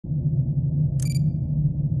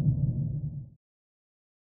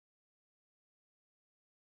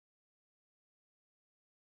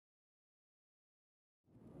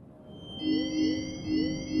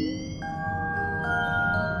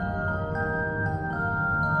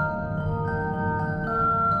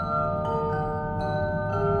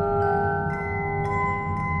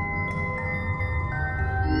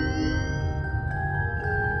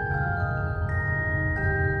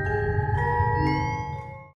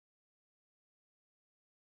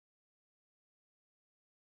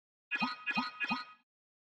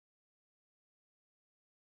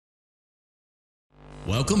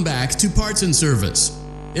Welcome back to Parts and Service.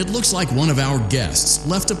 It looks like one of our guests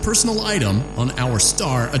left a personal item on our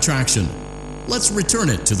star attraction. Let's return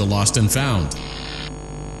it to the lost and found.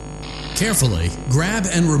 Carefully grab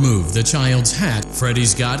and remove the child's hat.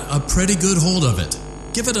 Freddy's got a pretty good hold of it.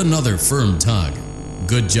 Give it another firm tug.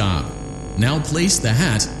 Good job. Now place the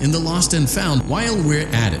hat in the lost and found while we're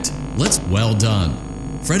at it. Well done.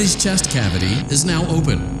 Freddy's chest cavity is now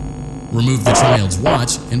open. Remove the child's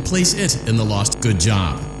watch and place it in the lost. Good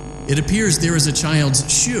job. It appears there is a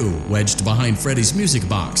child's shoe wedged behind Freddy's music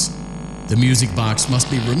box. The music box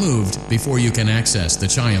must be removed before you can access the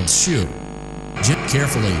child's shoe.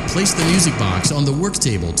 Carefully place the music box on the work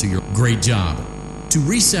table to your great job. To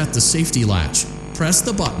reset the safety latch, press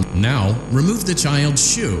the button. Now remove the child's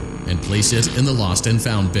shoe and place it in the lost and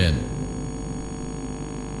found bin.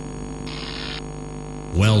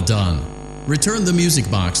 Well done. Return the music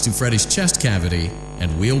box to Freddy's chest cavity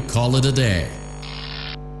and we'll call it a day.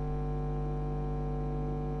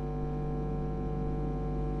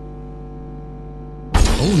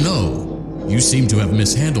 Oh no! You seem to have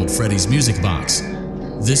mishandled Freddy's music box.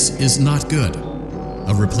 This is not good.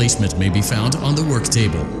 A replacement may be found on the work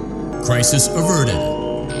table. Crisis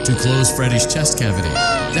averted. To close Freddy's chest cavity.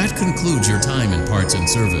 That concludes your time in Parts and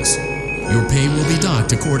Service. Your pay will be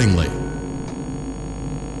docked accordingly.